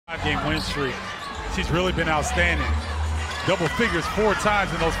5-game win streak. She's really been outstanding. Double figures 4 times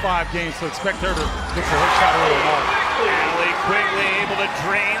in those 5 games, so expect her to look for her shot early on. Allie quickly able to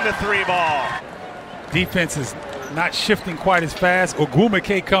drain the 3 ball. Defense is not shifting quite as fast.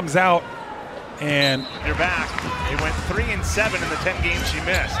 Ogumake comes out and you're back. They went 3 and 7 in the 10 games she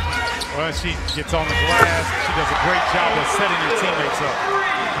missed. Well, she gets on the glass. She does a great job of setting her teammates up.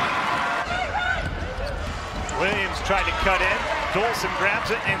 Williams tried to cut in. Dolson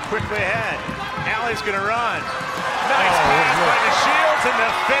grabs it and quickly ahead. Allie's going to run. Nice pass by the Shields, and the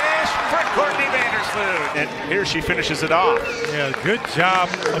finish for Courtney Vandersloot. And here she finishes it off. Yeah, good job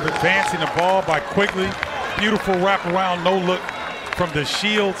of advancing the ball by Quigley. Beautiful wraparound, no look from the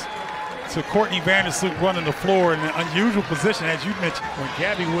Shields to Courtney Vandersloot running the floor in an unusual position, as you mentioned. When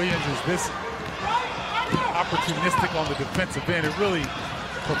Gabby Williams is this opportunistic on the defensive end, it really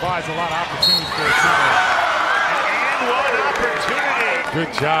provides a lot of opportunities for a teammate. One opportunity. Good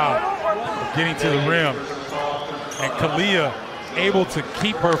job of getting to the rim. And Kalia able to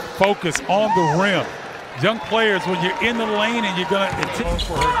keep her focus on the rim. Young players, when you're in the lane and you're going to intend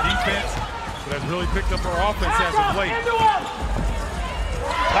for her defense, but has really picked up her offense as of late.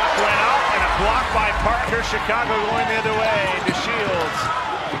 Puck went up and a block by Parker. Chicago going the other way to Shields.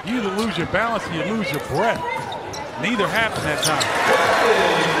 You either lose your balance or you lose your breath. Neither happened that time.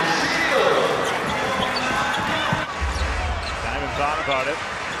 Thought about it,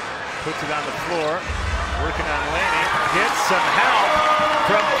 puts it on the floor, working on Laney, gets some help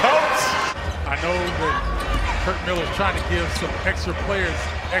from Coates. I know that Kurt Miller's trying to give some extra players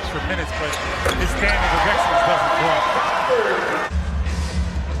extra minutes, but his standard of excellence doesn't drop.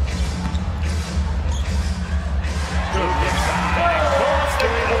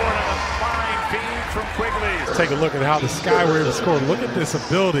 Take a look at how the Sky were able to score. Look at this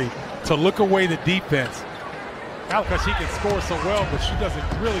ability to look away the defense. Because she can score so well, but she does a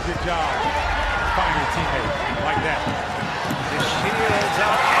really good job finding a teammate like that. The Shields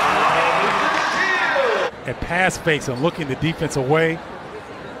out. At pass fakes and looking the defense away.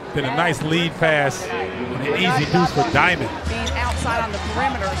 Then a nice lead pass and an easy deuce for Diamond. Being outside on the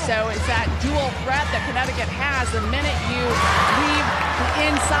perimeter, so it's that dual threat that Connecticut has. The minute you leave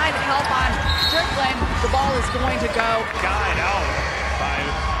the inside help on Strickland, the ball is going to go. Guide out by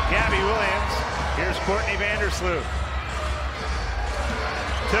Gabby Williams. Here's Courtney Vandersloot.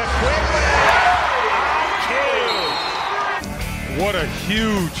 To Quigley. What a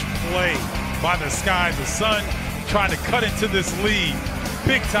huge play by the Skies. The Sun trying to cut into this lead.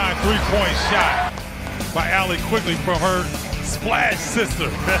 Big time 3-point shot by Allie Quigley from her splash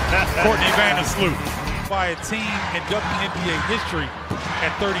sister, Courtney Vandersloot. By a team in WNBA history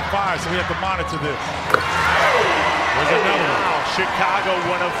at 35, so we have to monitor this. There's another one. Chicago,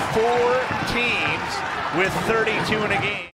 one of 4 teams with 32 in a game.